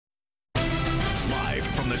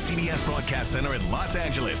Live from the CBS Broadcast Center in Los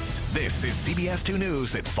Angeles, this is CBS2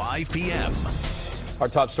 News at 5 p.m. Our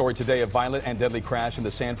top story today, a violent and deadly crash in the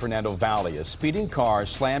San Fernando Valley. A speeding car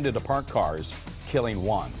slammed into parked cars, killing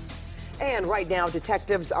one. And right now,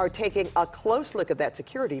 detectives are taking a close look at that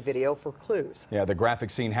security video for clues. Yeah, the graphic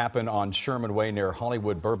scene happened on Sherman Way near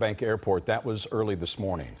Hollywood Burbank Airport. That was early this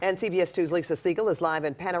morning. And CBS 2's Lisa Siegel is live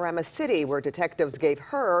in Panorama City, where detectives gave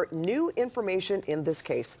her new information in this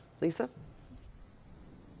case. Lisa?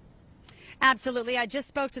 Absolutely. I just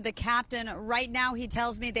spoke to the captain. Right now, he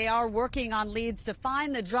tells me they are working on leads to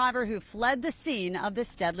find the driver who fled the scene of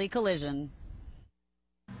this deadly collision.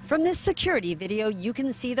 From this security video, you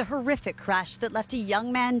can see the horrific crash that left a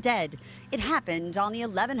young man dead. It happened on the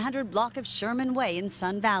 1100 block of Sherman Way in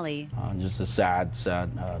Sun Valley. Just a sad,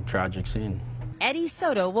 tragic scene. Eddie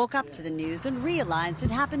Soto woke up to the news and realized it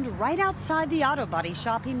happened right outside the auto body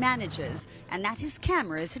shop he manages, and that his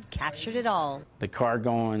cameras had captured it all. The car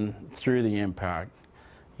going through the impact,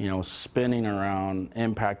 spinning around,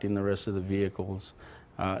 impacting the rest of the vehicles.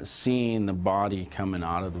 Seeing the body coming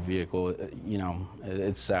out of the vehicle,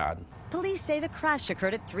 it's sad. Police say the crash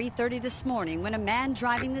occurred at 3:30 this morning when a man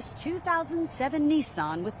driving this 2007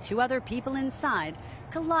 Nissan with two other people inside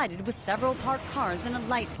collided with several parked cars and a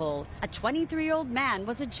light pole. A 23-year-old man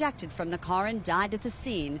was ejected from the car and died at the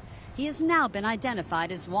scene. He has now been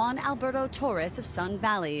identified as Juan Alberto Torres of Sun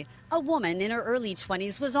Valley. A woman in her early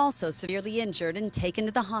 20s was also severely injured and taken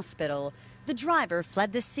to the hospital. The driver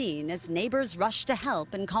fled the scene as neighbors rushed to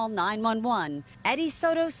help and call 911. Eddie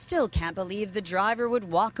Soto still can't believe the driver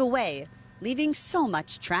would walk away, leaving so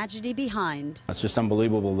much tragedy behind. It's just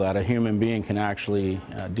unbelievable that a human being can actually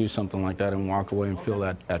do something like that and walk away and feel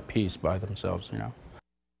at peace by themselves,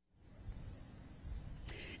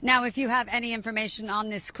 Now, if you have any information on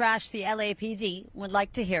this crash, the LAPD would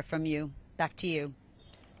like to hear from you. Back to you.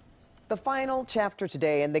 The final chapter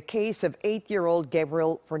today in the case of 8-year-old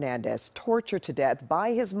Gabriel Fernandez, tortured to death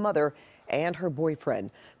by his mother and her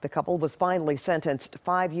boyfriend. The couple was finally sentenced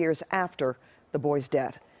 5 years after the boy's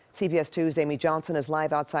death. CBS 2's Amy Johnson is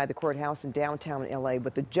live outside the courthouse in downtown LA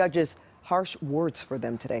with the judge's harsh words for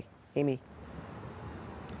them today. Amy.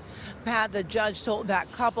 Pat, the judge told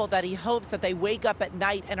that couple that he hopes that they wake up at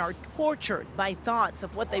night and are tortured by thoughts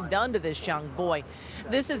of what they've done to this young boy.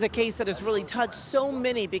 This is a case that has really touched so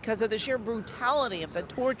many because of the sheer brutality of the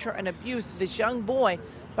torture and abuse of this young boy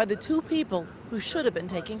by the two people who should have been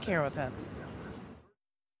taking care of him.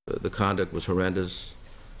 The conduct was horrendous,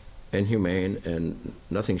 inhumane, and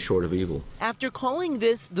nothing short of evil. After calling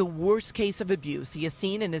this the worst case of abuse he has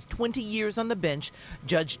seen in his 20 years on the bench,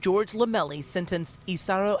 Judge George Lamelli sentenced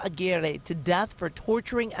Isaro Aguirre to death for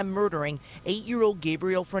torturing and murdering 8-year-old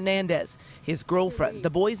Gabriel Fernandez. His girlfriend, the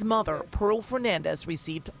boy's mother, Pearl Fernandez,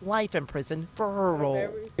 received life in prison for her role.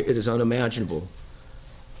 It is unimaginable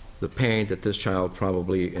the pain that this child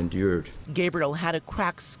probably endured. Gabriel had a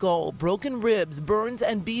cracked skull, broken ribs, burns,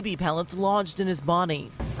 and BB pellets lodged in his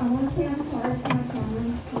body. I want to say I'm sorry to my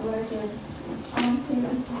family for what I did. I want to say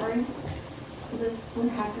I'm sorry for this what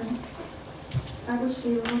happened. I wish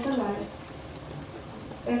Gabriel was alive.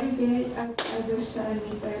 Every day I wish that I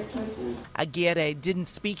made better choices. Aguirre didn't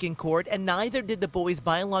speak in court, and neither did the boy's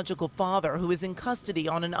biological father, who is in custody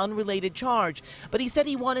on an unrelated charge. But he said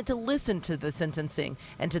he wanted to listen to the sentencing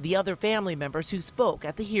and to the other family members who spoke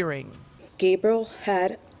at the hearing. Gabriel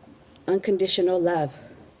had unconditional love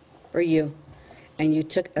for you, and you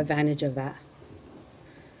took advantage of that,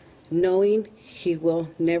 knowing he will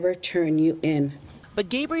never turn you in. But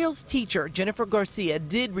Gabriel's teacher, Jennifer Garcia,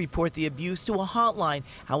 did report the abuse to a hotline.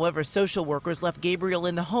 However, social workers left Gabriel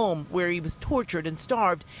in the home where he was tortured and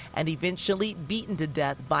starved and eventually beaten to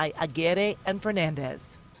death by Aguirre and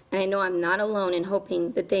Fernandez. And I know I'm not alone in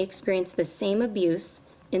hoping that they experience the same abuse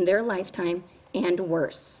in their lifetime and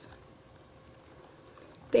worse.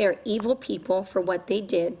 They are evil people for what they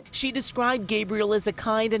did. She described Gabriel as a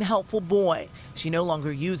kind and helpful boy. She no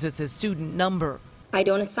longer uses his student number. I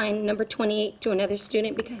don't assign number 28 to another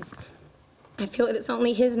student because I feel that it's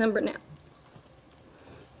only his number now.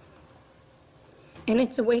 And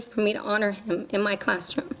it's a way for me to honor him in my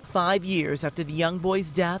classroom. 5 years after the young boy's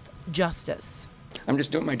death, justice. I'm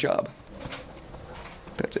just doing my job.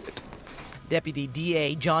 That's it. Deputy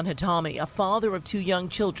DA John Hatami, a father of 2 young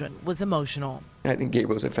children, was emotional. I think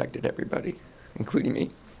Gabriel's affected everybody, including me.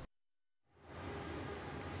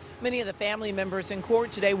 Many of the family members in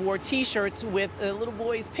court today wore T-shirts with a little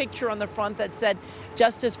boy's picture on the front that said,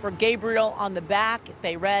 "Justice for Gabriel." On the back,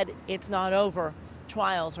 they read, "It's not over."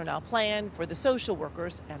 Trials are now planned for the social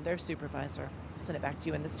workers and their supervisor. I'll send it back to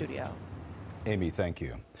you in the studio. Amy, thank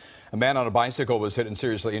you. A man on a bicycle was hit and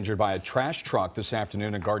seriously injured by a trash truck this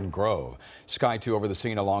afternoon in Garden Grove. Sky 2 over the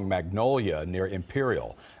scene along Magnolia near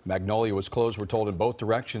Imperial. Magnolia was closed, we're told, in both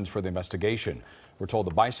directions for the investigation. We're told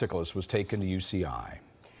the bicyclist was taken to UCI.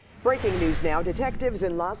 Breaking news now. Detectives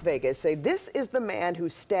in Las Vegas say this is the man who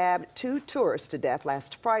stabbed 2 tourists to death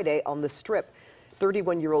last Friday on the Strip.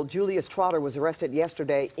 31-year-old Julius Trotter was arrested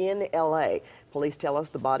yesterday in L.A. Police tell us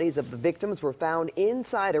the bodies of the victims were found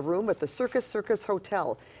inside a room at the Circus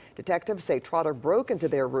Hotel. Detectives say Trotter broke into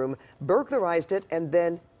their room, burglarized it, and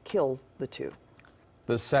then killed the 2.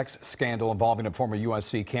 The sex scandal involving a former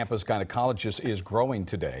USC campus gynecologist is growing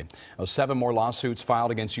today. 7 more lawsuits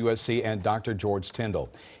filed against USC and Dr. George Tyndall.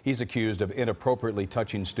 He's accused of inappropriately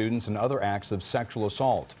touching students and other acts of sexual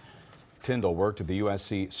assault. Tyndall worked at the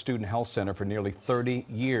USC Student Health Center for nearly 30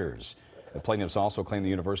 years. The plaintiffs also claim the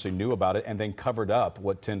university knew about it and then covered up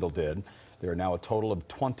what Tyndall did. There are now a total of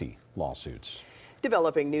 20 lawsuits.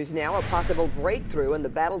 Developing news now, a possible breakthrough in the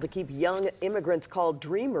battle to keep young immigrants called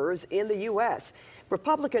dreamers in the U.S.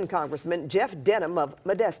 Republican Congressman Jeff Denham of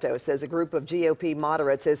Modesto says a group of GOP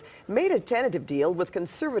moderates has made a tentative deal with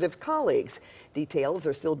conservative colleagues. Details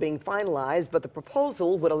are still being finalized, but the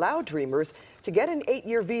proposal would allow dreamers to get an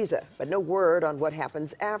 8-year visa, but no word on what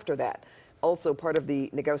happens after that. Also part of the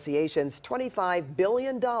negotiations, $25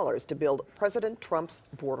 billion to build President Trump's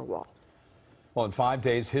border wall. Well, in 5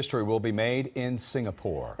 days, history will be made in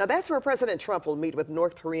Singapore. Now, that's where President Trump will meet with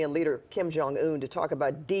North Korean leader Kim Jong-un to talk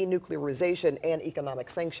about denuclearization and economic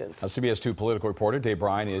sanctions. Now, CBS 2 political reporter Dave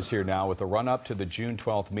Bryan is here now with the run-up to the June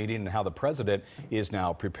 12th meeting and how the president is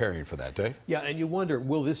now preparing for that. Dave? Yeah, and you wonder,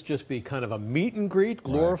 will this just be kind of a meet and greet,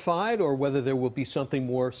 glorified, or whether there will be something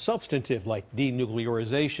more substantive like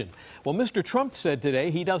denuclearization? Well, Mr. Trump said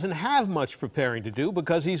today he doesn't have much preparing to do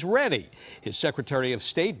because he's ready. His Secretary of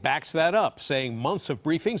State backs that up, saying months of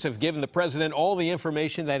briefings have given the president all the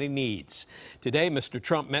information that he needs. Today, Mr.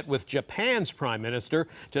 Trump met with Japan's prime minister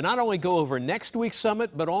to not only go over next week's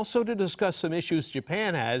summit, but also to discuss some issues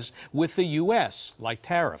Japan has with the U.S., like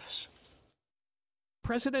tariffs.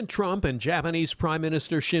 President Trump and Japanese Prime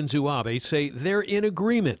Minister Shinzo Abe say they're in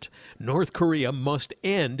agreement. North Korea must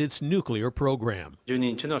end its nuclear program.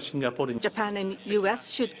 Japan and U.S.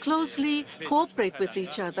 should closely cooperate with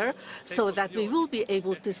each other so that we will be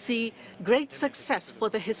able to see great success for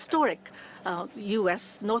the historic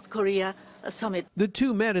U.S.-North Korea summit. The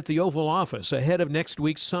two met at the Oval Office ahead of next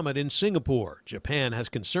week's summit in Singapore. Japan has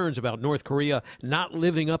concerns about North Korea not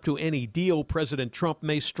living up to any deal President Trump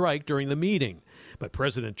may strike during the meeting. But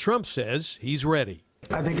President Trump says he's ready.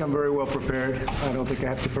 I think I'm very well prepared. I don't think I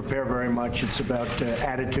have to prepare very much. It's about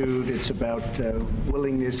attitude. It's about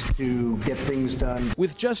willingness to get things done.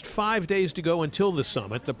 With just 5 days to go until the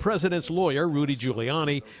summit, the president's lawyer, Rudy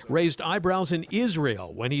Giuliani, raised eyebrows in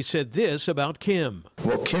Israel when he said this about Kim.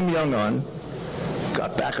 Well, Kim Jong-un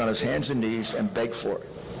got back on his hands and knees and begged for it,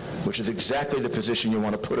 which is exactly the position you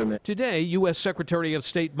want to put him in. Today, U.S. Secretary of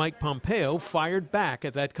State Mike Pompeo fired back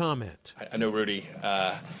at that comment. I know Rudy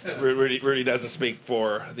doesn't speak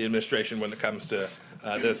for the administration when it comes to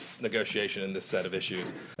this negotiation and this set of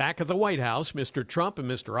issues. Back at the White House, Mr. Trump and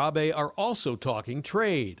Mr. Abe are also talking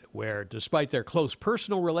trade, where, despite their close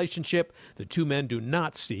personal relationship, the two men do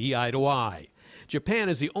not see eye to eye. Japan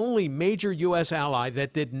is the only major U.S. ally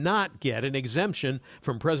that did not get an exemption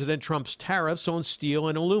from President Trump's tariffs on steel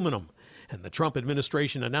and aluminum. And the Trump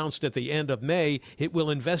administration announced at the end of May it will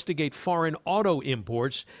investigate foreign auto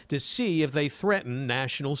imports to see if they threaten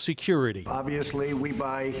national security. Obviously, we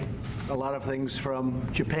buy a lot of things from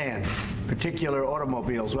Japan, particular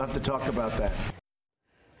automobiles. We'll have to talk about that.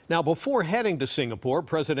 Now, before heading to Singapore,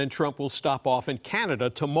 President Trump will stop off in Canada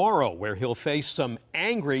tomorrow, where he'll face some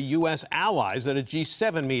angry U.S. allies at a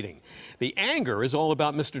G7 meeting. The anger is all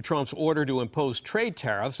about Mr. Trump's order to impose trade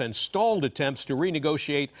tariffs and stalled attempts to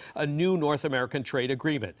renegotiate a new North American trade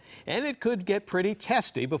agreement. And it could get pretty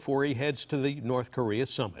testy before he heads to the North Korea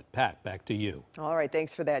summit. Pat, back to you. All right,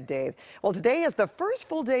 thanks for that, Dave. Well, today is the first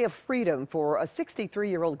full day of freedom for a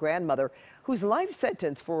 63-year-old grandmother whose life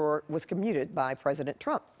sentence was commuted by President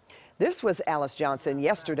Trump. This was Alice Johnson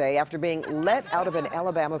yesterday after being let out of an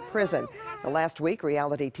Alabama prison. Last week,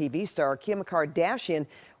 reality TV star Kim Kardashian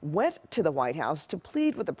went to the White House to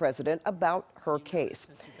plead with the president about her case.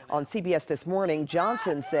 On CBS This Morning,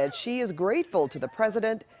 Johnson said she is grateful to the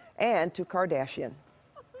president and to Kardashian.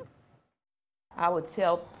 I would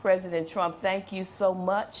tell President Trump, thank you so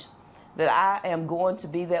much, that I am going to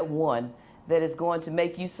be that one that is going to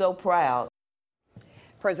make you so proud.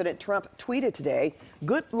 President Trump tweeted today,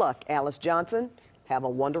 "Good luck, Alice Johnson. Have a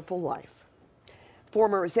wonderful life."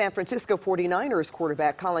 Former San Francisco 49ers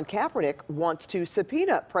quarterback Colin Kaepernick wants to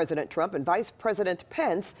subpoena President Trump and Vice President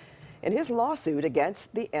Pence in his lawsuit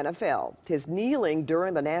against the NFL. His kneeling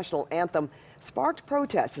during the national anthem sparked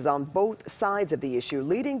protests on both sides of the issue,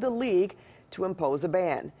 leading the league to impose a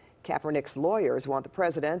ban. Kaepernick's lawyers want the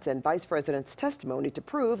president and vice president's testimony to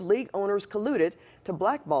prove league owners colluded to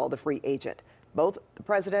blackball the free agent. Both the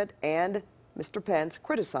president and Mr. Pence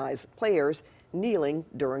criticized players kneeling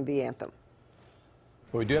during the anthem.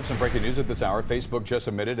 Well, we do have some breaking news at this hour. Facebook just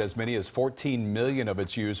admitted as many as 14 million of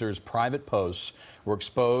its users' private posts were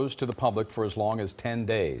exposed to the public for as long as 10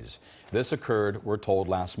 days. This occurred, we're told,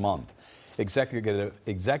 last month.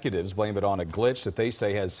 Executives blame it on a glitch that they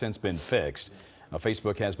say has since been fixed. Now,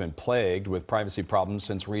 Facebook has been plagued with privacy problems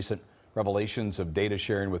since recent revelations of data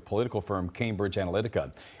sharing with political firm Cambridge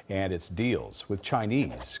Analytica and its deals with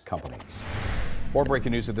Chinese companies. More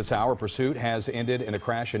breaking news at this hour. Pursuit has ended in a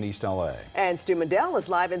crash in East LA. And Stu Mandel is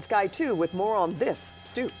live in Sky 2 with more on this.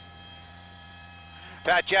 Stu.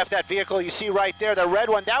 Pat, Jeff, that vehicle you see right there, the red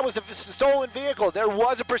one, that was the stolen vehicle. There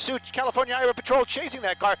was a pursuit. California Highway Patrol chasing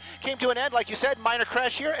that car. Came to an end, like you said, minor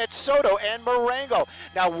crash here at Soto and Marengo.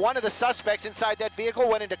 Now, one of the suspects inside that vehicle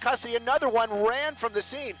went into custody. Another one ran from the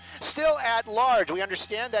scene, still at large. We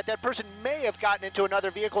understand that that person may have gotten into another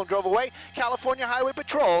vehicle and drove away. California Highway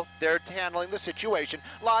Patrol, they're handling the situation.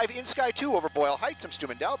 Live in Sky 2 over Boyle Heights, I'm Stu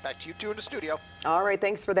Mandel. Back to you two in the studio. All right,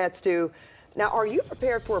 thanks for that, Stu. Now, are you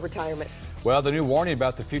prepared for retirement? Well, the new warning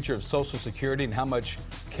about the future of Social Security and how much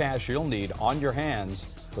cash you'll need on your hands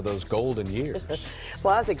for those golden years.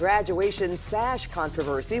 Plus, a graduation sash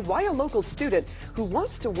controversy. Why a local student who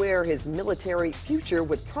wants to wear his military future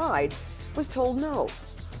with pride was told no.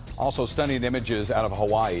 Also, stunning images out of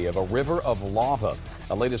Hawaii of a river of lava.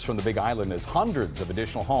 The latest from the Big Island is hundreds of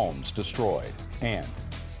additional homes destroyed.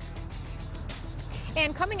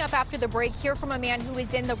 And coming up after the break, hear from a man who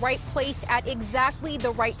is in the right place at exactly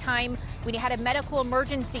the right time when he had a medical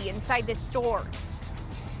emergency inside this store.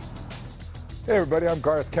 Hey everybody, I'm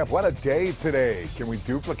Garth Kemp. What a day today. Can we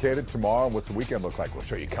duplicate it tomorrow? What's the weekend look like? We'll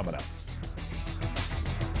show you coming up.